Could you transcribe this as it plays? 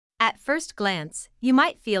At first glance, you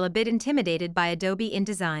might feel a bit intimidated by Adobe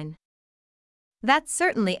InDesign. That's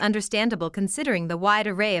certainly understandable considering the wide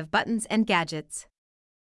array of buttons and gadgets.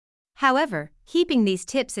 However, keeping these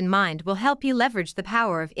tips in mind will help you leverage the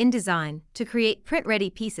power of InDesign to create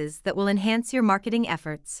print-ready pieces that will enhance your marketing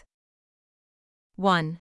efforts.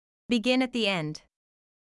 1. Begin at the end.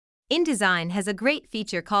 InDesign has a great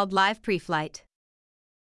feature called Live Preflight.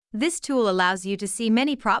 This tool allows you to see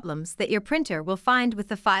many problems that your printer will find with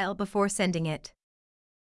the file before sending it.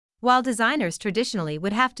 While designers traditionally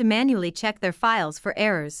would have to manually check their files for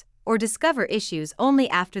errors or discover issues only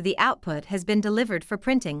after the output has been delivered for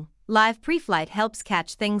printing, Live Preflight helps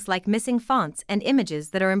catch things like missing fonts and images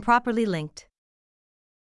that are improperly linked.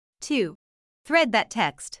 2. Thread that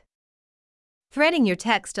text. Threading your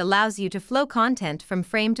text allows you to flow content from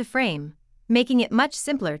frame to frame, making it much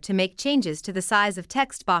simpler to make changes to the size of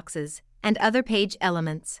text boxes and other page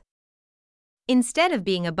elements. Instead of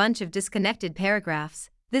being a bunch of disconnected paragraphs,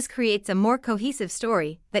 this creates a more cohesive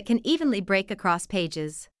story that can evenly break across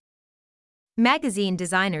pages. Magazine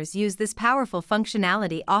designers use this powerful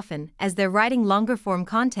functionality often as they're writing longer-form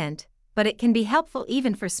content, but it can be helpful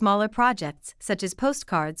even for smaller projects such as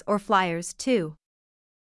postcards or flyers too.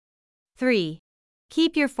 3.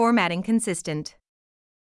 Keep your formatting consistent.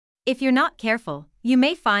 If you're not careful, you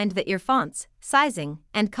may find that your fonts, sizing,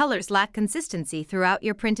 and colors lack consistency throughout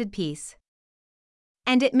your printed piece.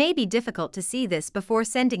 And it may be difficult to see this before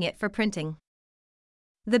sending it for printing.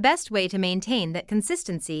 The best way to maintain that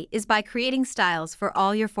consistency is by creating styles for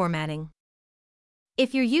all your formatting.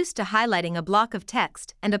 If you're used to highlighting a block of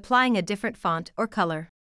text and applying a different font or color,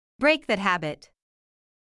 break that habit.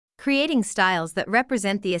 Creating styles that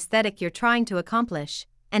represent the aesthetic you're trying to accomplish,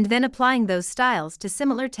 and then applying those styles to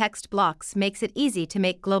similar text blocks makes it easy to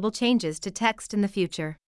make global changes to text in the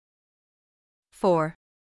future. 4.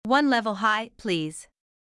 One level high, please.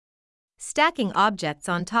 Stacking objects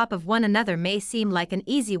on top of one another may seem like an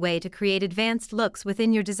easy way to create advanced looks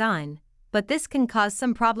within your design, but this can cause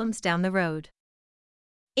some problems down the road.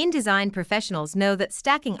 InDesign professionals know that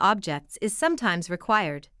stacking objects is sometimes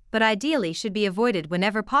required, but ideally should be avoided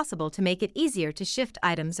whenever possible to make it easier to shift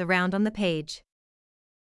items around on the page.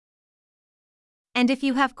 And if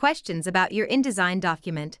you have questions about your InDesign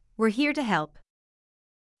document, we're here to help.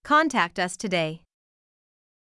 Contact us today.